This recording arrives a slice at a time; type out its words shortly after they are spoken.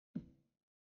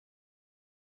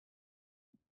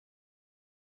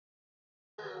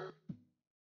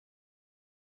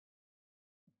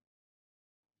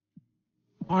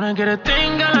Hey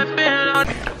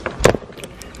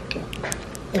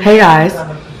guys,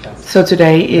 so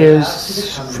today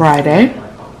is Friday.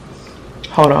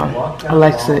 Hold on,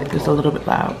 Alexa is a little bit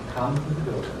loud.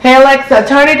 Hey Alexa,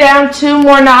 turn it down 2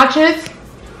 more notches.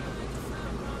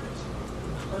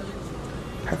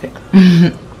 Perfect.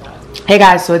 Hey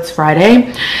guys, so it's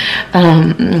Friday.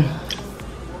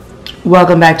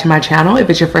 Welcome back to my channel. If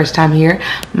it's your first time here,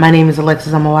 my name is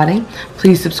Alexis Omiwade.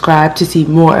 Please subscribe to see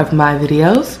more of my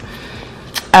videos.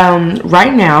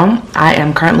 Right now, I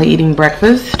am currently eating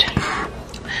breakfast.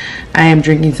 I am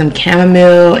drinking some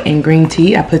chamomile and green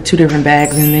tea. I put 2 different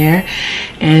bags in there.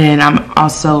 And I'm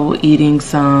also eating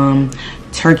some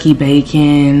turkey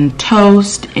bacon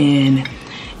toast and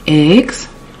eggs.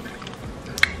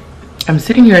 I'm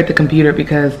sitting here at the computer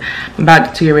because I'm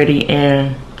about to get ready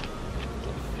and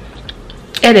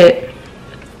edit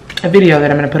a video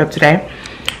that I'm going to put up today.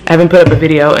 I haven't put up a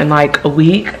video in like a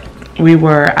week. We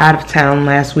were out of town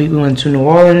last week. We went to New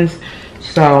Orleans,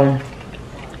 so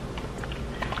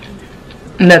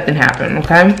nothing happened,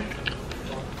 okay?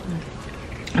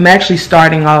 I'm actually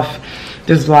starting off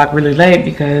this vlog really late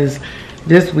because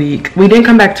this week we didn't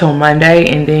come back till Monday,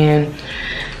 and then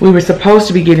we were supposed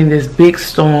to be getting this big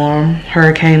storm,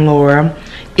 Hurricane Laura.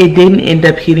 It didn't end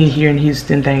up hitting here in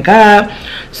Houston, thank God.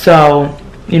 So,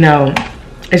 you know,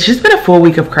 it's just been a full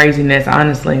week of craziness,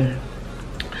 honestly.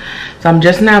 So I'm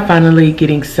just now finally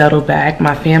getting settled back.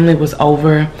 My family was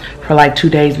over for like 2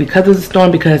 days because of the storm,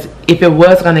 because if it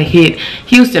was going to hit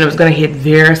Houston, it was going to hit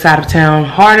their side of town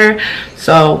harder.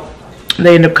 So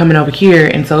they ended up coming over here,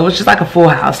 and so it was just like a full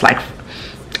house, like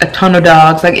a ton of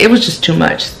dogs. Like, it was just too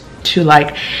much to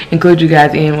like include you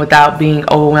guys in without being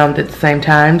overwhelmed at the same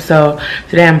time. So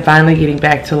today I'm finally getting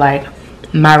back to like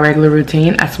my regular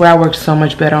routine. I swear I worked so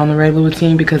much better on the regular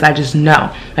routine because I just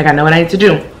know, like, I know what I need to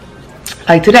do.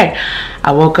 Like today,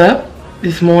 I woke up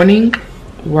this morning,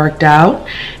 worked out,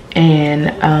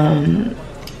 and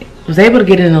was able to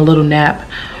get in a little nap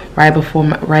right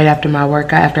after my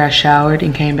workout, after I showered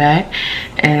and came back.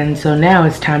 And so now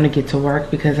it's time to get to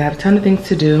work because I have a ton of things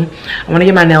to do. I want to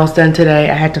get my nails done today.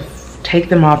 I had to take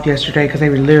them off yesterday because they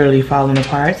were literally falling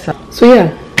apart. So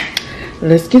yeah,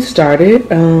 let's get started.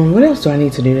 What else do I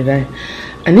need to do today?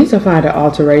 I need to find an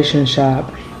alteration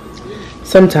shop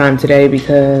sometime today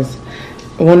because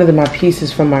one of my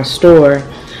pieces from my store,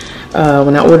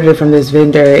 when I ordered it from this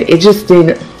vendor, it just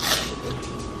didn't.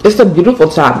 It's a beautiful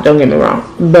top, don't get me wrong,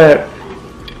 but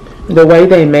the way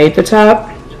they made the top,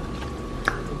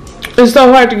 it's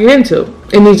so hard to get into.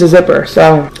 It needs a zipper.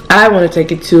 So I want to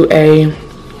take it to a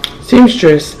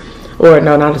seamstress, or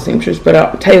no, not a seamstress, but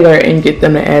a tailor, and get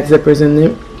them to add zippers in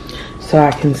them so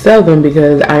I can sell them,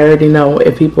 because I already know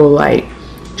if people like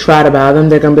try to buy them,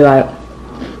 they're gonna be like,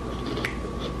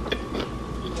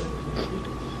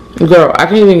 girl, I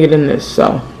can't even get in this.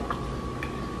 So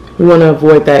we want to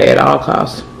avoid that at all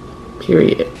costs,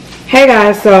 period. Hey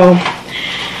guys, so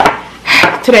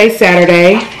today's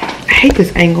Saturday. I hate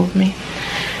this angle of me.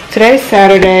 Today's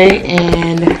Saturday,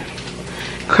 and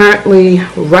currently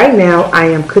right now I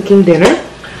am cooking dinner.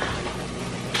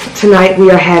 Tonight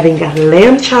we are having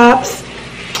lamb chops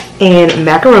and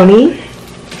macaroni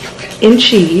and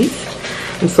cheese.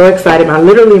 I'm so excited.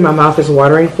 Literally my mouth is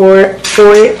watering for it.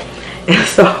 And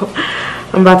so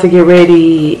I'm about to get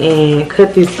ready and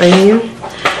cut this onion.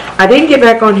 I didn't get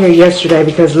back on here yesterday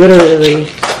because literally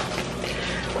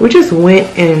we just went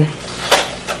and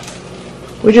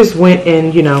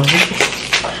you know,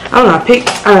 I don't know,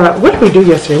 what did we do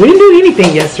yesterday? We didn't do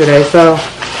anything yesterday, so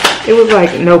it was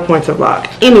like no point to vlog.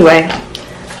 Anyway,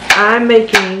 I'm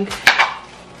making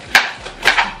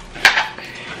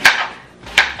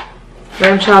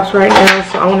lamb chops right now,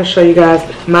 so I want to show you guys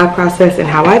my process and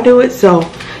how I do it. So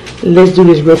let's do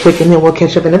this real quick and then we'll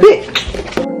catch up in a bit.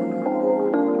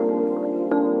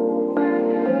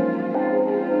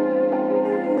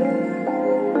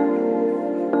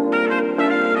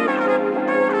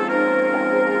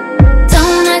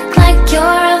 Don't act like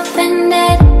you're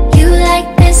offended. You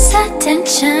like this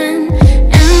attention,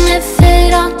 and if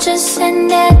it all just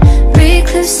ended,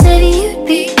 reclusive you'd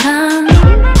become.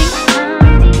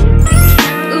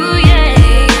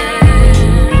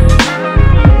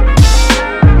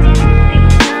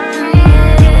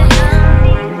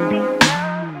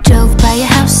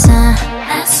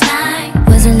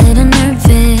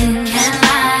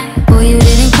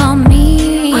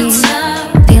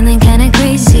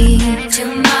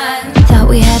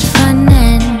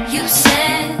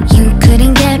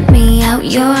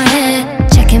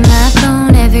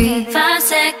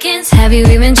 Have you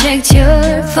even checked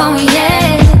your phone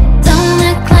yet? Don't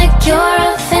act like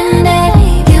you're offended.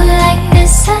 You like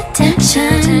this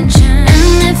attention,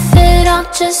 and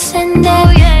just ended.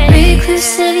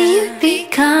 Reclusivity you'd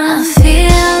become. I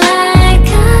feel like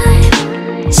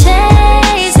I'm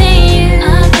chasing you,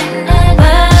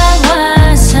 but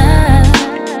what's a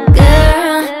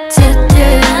girl to do?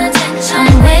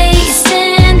 I'm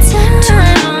wasting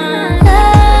time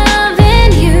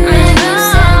loving you,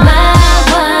 but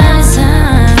what's a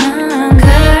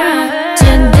girl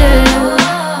to do?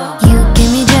 You give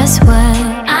me just what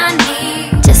I need,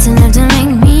 just enough to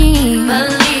make me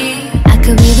believe I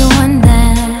could be the one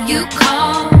that you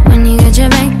call when you get your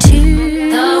back to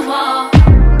the wall.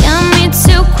 Got me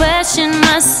to question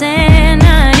my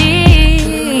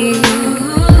sanity,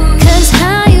 'cause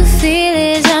how you feel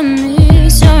is a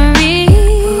mystery.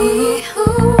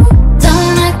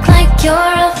 Don't act like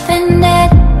you're offended.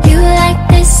 You like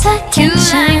this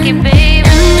attention, baby.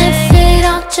 And if it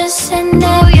all just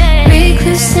ended,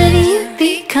 reclusivity you'd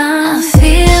become. I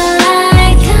feel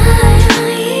like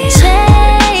I'm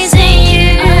chasing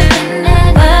you,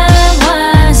 but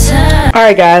what's up? All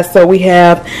right, guys, so we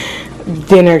have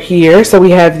dinner here. So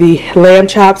we have the lamb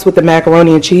chops with the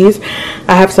macaroni and cheese.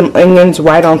 I have some onions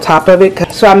right on top of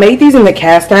it. So I made these in the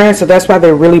cast iron, so that's why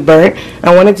they're really burnt.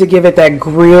 I wanted to give it that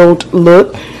grilled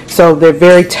look, so they're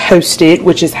very toasted,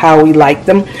 which is how we like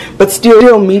them, but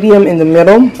still medium in the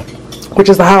middle, which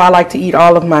is how I like to eat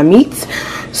all of my meats.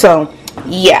 So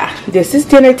yeah, this is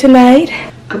dinner tonight.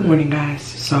 Good morning, guys.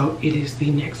 So it is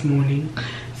the next morning,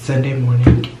 Sunday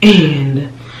morning, and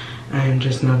I'm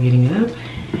just now getting up,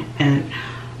 and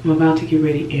I'm about to get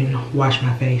ready and wash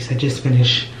my face. I just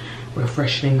finished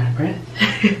refreshing my breath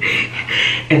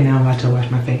and now I'm about to wash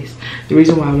my face. The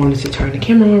reason why I wanted to turn the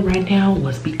camera on right now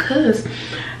was because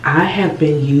I have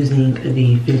been using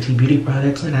the Fenty beauty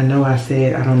products, and I know I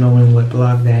said, I don't know in what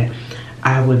blog, that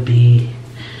I would be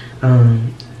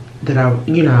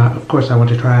of course I want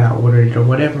to try it, I ordered it or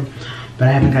whatever, but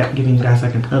I haven't given you guys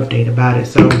like an update about it.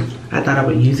 So I thought I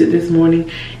would use it this morning,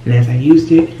 and as I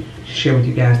used it, share with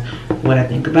you guys what I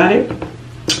think about it.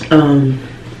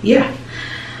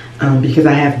 Because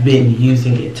I have been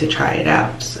using it to try it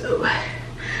out. So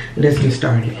let's get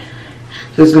started.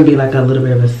 So it's gonna be like a little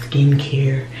bit of a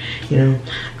skincare, you know.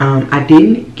 I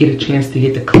didn't get a chance to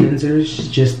get the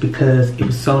cleansers just because it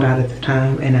was sold out at the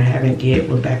time, and I haven't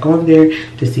went back on there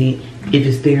to see if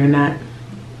it's there or not.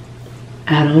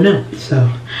 I don't know. So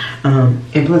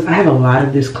and plus I have a lot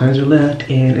of this cleanser left,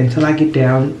 and until I get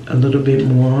down a little bit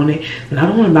more on it, and I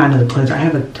don't want to buy another cleanser. I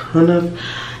have a ton of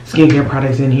skincare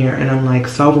products in here, and I'm like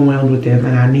so overwhelmed with them,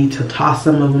 and I need to toss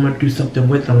some of them or do something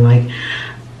with them. Like,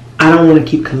 I don't want to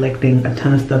keep collecting a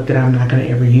ton of stuff that I'm not going to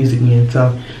ever use again.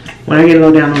 So when I get a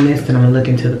little down on this, then I'm going to look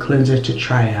into the cleansers to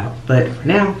try out. But for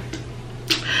now,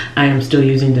 I am still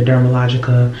using the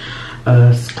Dermalogica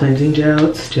cleansing gel.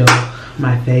 It's still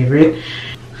my favorite.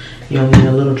 You only need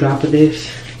a little drop of this,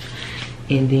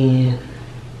 and then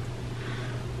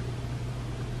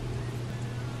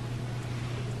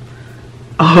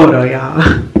hold on, y'all.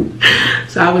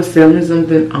 So I was selling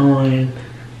something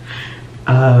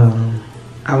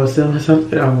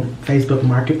on Facebook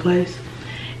Marketplace,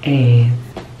 and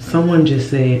someone just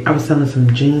said, I was selling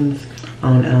some jeans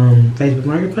on Facebook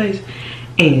Marketplace,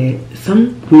 and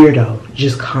some weirdo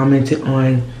just commented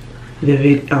on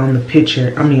the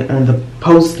picture, on the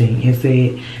posting, and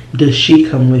said, does she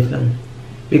come with them?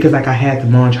 Because like I had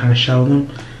them on trying to show them.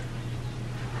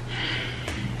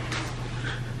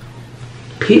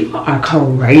 People are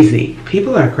crazy.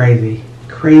 People are crazy.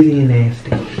 Crazy and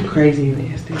nasty. Crazy and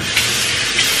nasty.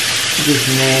 Just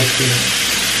nasty.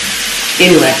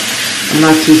 Anyway, I'm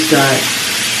about to start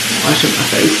washing my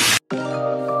face.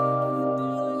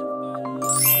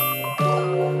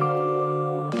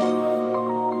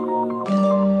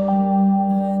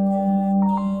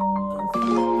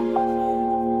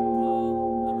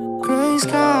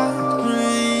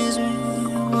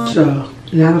 So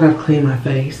now that I've cleaned my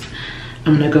face,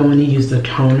 I'm gonna go in and use the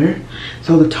toner.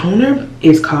 So the toner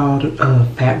is called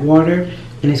Fat Water,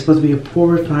 and it's supposed to be a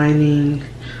pore refining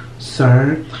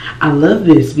serum. I love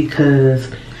this because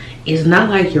it's not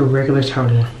like your regular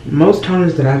toner. Most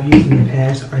toners that I've used in the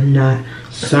past are not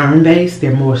serum based.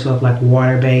 They're more so like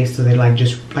water based, so they're like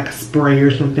just like a spray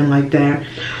or something like that.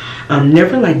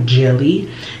 Never like jelly.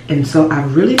 And so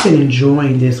I've really been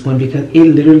enjoying this one because it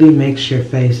literally makes your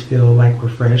face feel like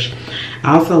refreshed.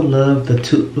 I also love the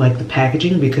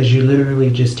packaging, because you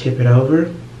literally just tip it over,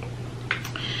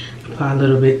 apply a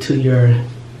little bit to your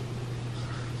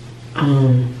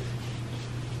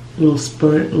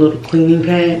little cleaning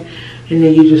pad, and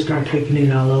then you just start taking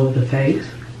it all over the face.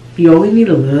 You only need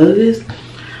a little of this.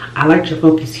 I like to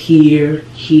focus here,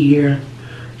 here,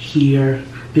 here,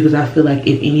 because I feel like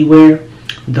if anywhere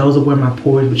those are where my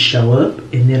pores would show up,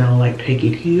 and then I'll like take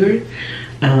it here.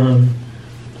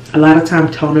 A lot of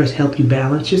times toners help you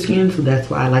balance your skin, so that's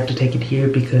why I like to take it here,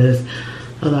 because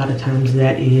a lot of times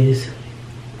that is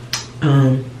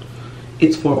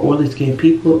it's for oily skin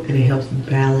people, and it helps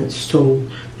balance so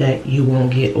that you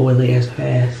won't get oily as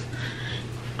fast.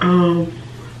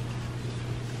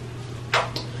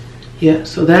 Yeah,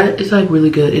 so that is like really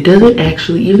good. It doesn't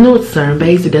actually, even though it's serum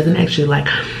based, it doesn't actually like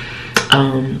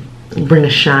bring a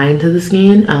shine to the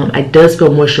skin. It does feel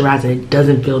moisturizing. It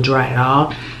doesn't feel dry at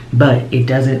all, but it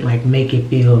doesn't like make it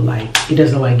feel like, it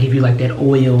doesn't like give you like that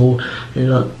oil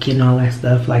look and all that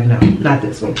stuff. Like, no, not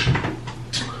this one.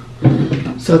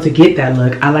 So to get that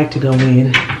look, I like to go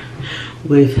in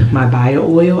with my bio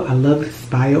oil. I love this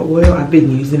bio oil. I've been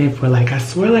using it for like, I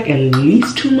swear, like at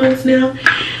least 2 months now.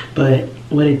 But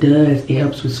what it does, it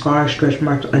helps with scars, stretch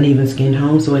marks, uneven skin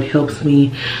tone. So it helps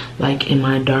me like in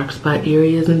my dark spot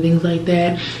areas and things like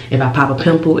that. If I pop a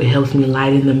pimple, it helps me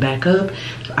lighten them back up.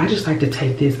 So I just like to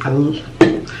take this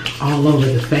all over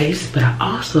the face, but I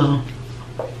also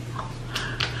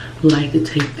like to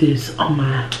take this on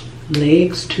my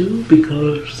legs too,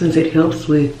 because since it helps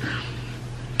with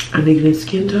uneven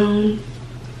skin tone,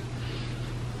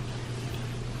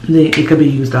 then it could be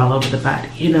used all over the body,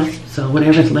 you know. So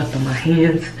whatever's left on my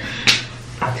hands,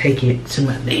 I'll take it to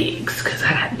my legs, because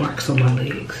I got marks on my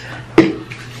legs.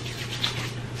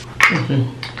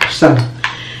 So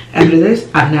after this,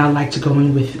 I now like to go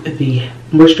in with the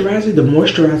moisturizer. The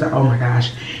moisturizer, oh my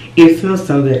gosh, it smells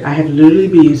so good. I have literally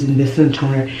been using this in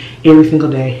toner every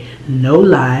single day, no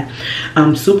lie.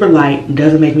 Super light,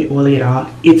 doesn't make me oily at all.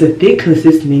 It's a thick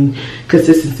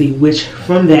consistency, which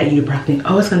from that you probably think,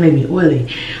 oh, it's gonna make me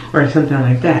oily or something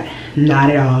like that. Not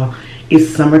at all. It's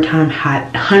summertime,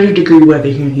 hot, 100-degree weather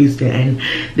here in Houston, and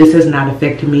this has not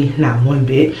affected me, not one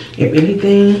bit. If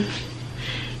anything,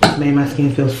 it's made my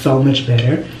skin feel so much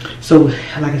better. So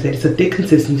like I said, it's a thick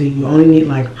consistency. You only need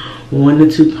like 1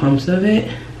 to 2 pumps of it,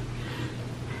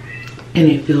 and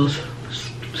it feels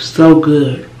so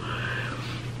good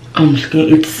on skin.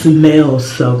 It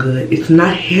smells so good. It's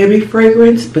not heavy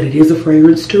fragrance, but it is a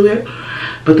fragrance to it.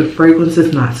 But the fragrance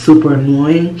is not super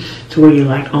annoying to where you're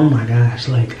like, oh my gosh,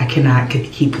 like I cannot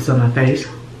keep this on my face.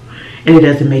 And it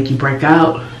doesn't make you break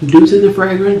out due to the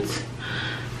fragrance.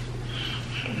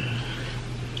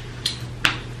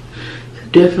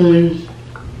 Definitely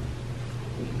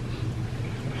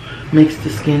makes the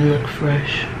skin look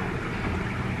fresh.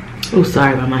 Oh,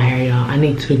 sorry about my hair, y'all. I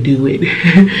need to do it.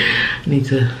 I need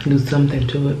to do something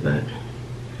to it, but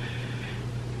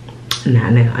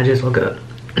not now. I just woke up.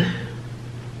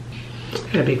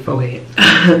 Got a big forehead.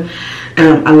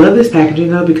 I love this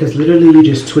packaging though, because literally you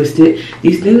just twist it.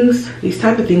 These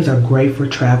type of things are great for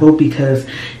travel, because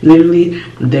literally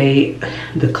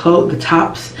the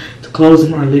tops to close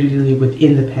them are literally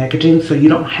within the packaging, so you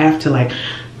don't have to like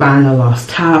find a lost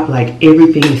top. Like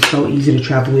everything is so easy to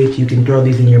travel with. You can throw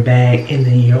these in your bag and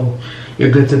then you're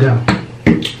good to go.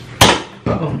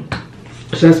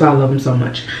 So that's why I love them so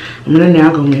much. I'm gonna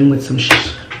now go in with some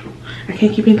I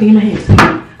can't keep anything in my hands.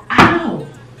 Ow!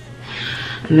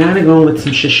 I'm now gonna go in with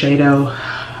some Shiseido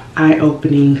eye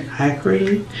opening eye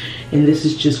cream, and this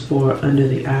is just for under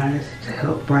the eyes to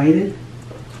help brighten.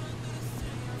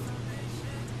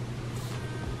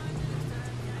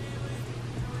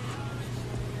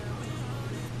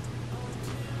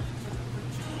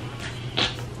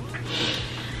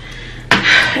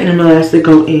 And I'm gonna lastly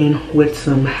go in with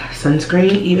some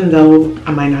sunscreen, even though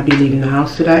I might not be leaving the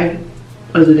house today,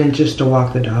 other than just to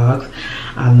walk the dogs.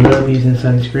 I love using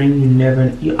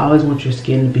sunscreen. You always want your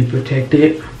skin to be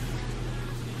protected.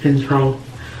 And so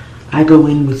I go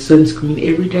in with sunscreen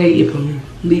every day if I'm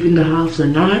leaving the house or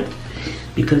not,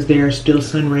 because there are still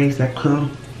sun rays that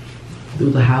come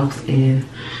through the house, and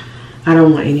I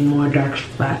don't want any more dark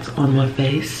spots on my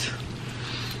face.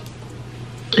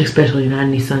 Especially not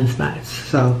any sunspots.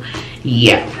 So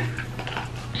yeah,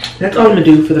 that's all I'm gonna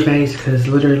do for the face, because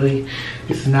literally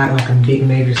this is not like a big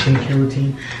major skincare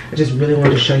routine. I just really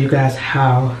wanted to show you guys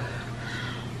how,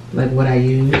 like, what I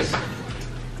use.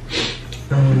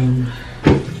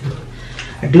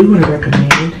 I do want to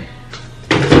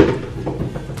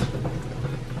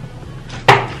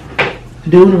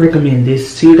recommend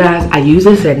this to you guys. I use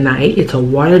this at night. It's a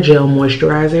water gel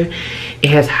moisturizer. It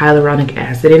has hyaluronic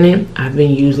acid in it. I've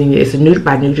been using it. It's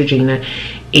by Neutrogena.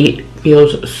 It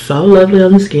feels so lovely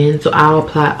on the skin. So I'll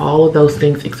apply all of those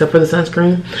things except for the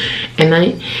sunscreen at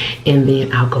night, and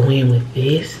then I'll go in with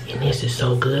this, and this is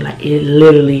so good. Like, it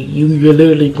literally, you're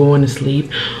literally going to sleep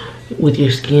with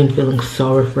your skin feeling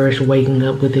so refreshed, waking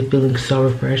up with it feeling so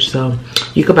refreshed. So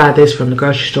you could buy this from the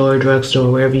grocery store,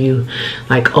 drugstore, wherever you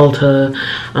like, Ulta,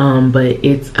 but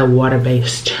it's a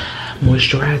water-based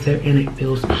moisturizer and it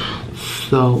feels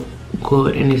so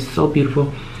good and it's so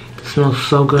beautiful. It smells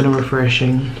so good and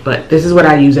refreshing. But this is what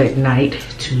I use at night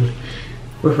to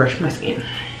refresh my skin.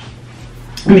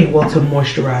 I mean, well, to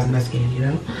moisturize my skin, you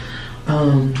know.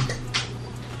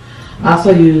 I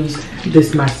also use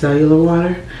this micellar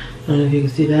water. I don't know if you can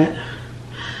see that.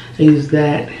 I use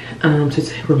that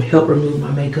to help remove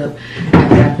my makeup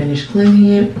after I finish cleansing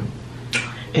it.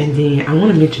 And then I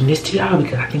want to mention this to y'all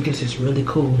because I think this is really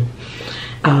cool.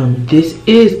 This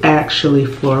is actually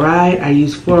fluoride. I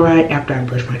use fluoride after I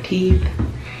brush my teeth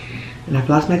and I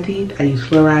floss my teeth. I use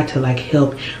fluoride to like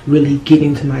help really get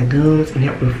into my gums and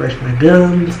help refresh my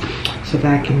gums so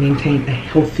that I can maintain a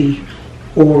healthy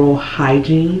oral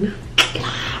hygiene.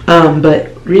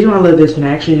 But the reason why I love this when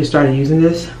I actually just started using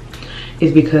this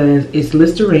is because it's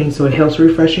Listerine, so it helps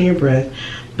refreshing your breath,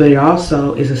 but it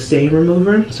also is a stain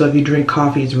remover. So if you drink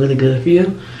coffee, it's really good for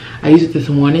you. I used it this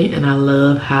morning and I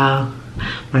love how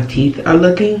my teeth are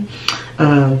looking.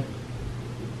 So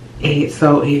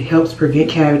it helps prevent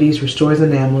cavities, restores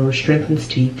enamel, strengthens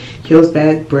teeth, kills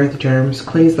bad breath germs,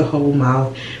 cleans the whole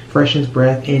mouth, freshens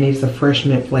breath, and it's a fresh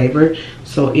mint flavor.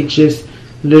 So it just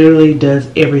literally does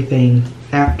everything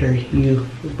after you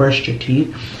brushed your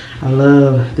teeth. I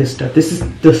love this stuff. This is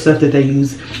the stuff that they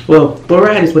use. Well,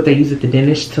 fluoride is what they use at the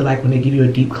dentist to, like, when they give you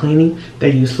a deep cleaning, they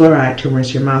use fluoride to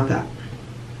rinse your mouth out.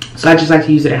 So I just like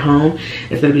to use it at home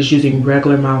instead of just using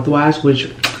regular mouthwash, which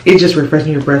it's just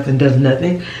refreshing your breath and does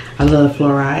nothing. I love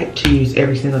fluoride to use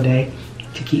every single day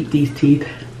to keep these teeth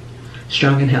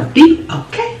strong and healthy.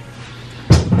 Okay.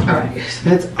 All right, so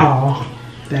that's all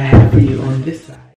that I have for you on this side.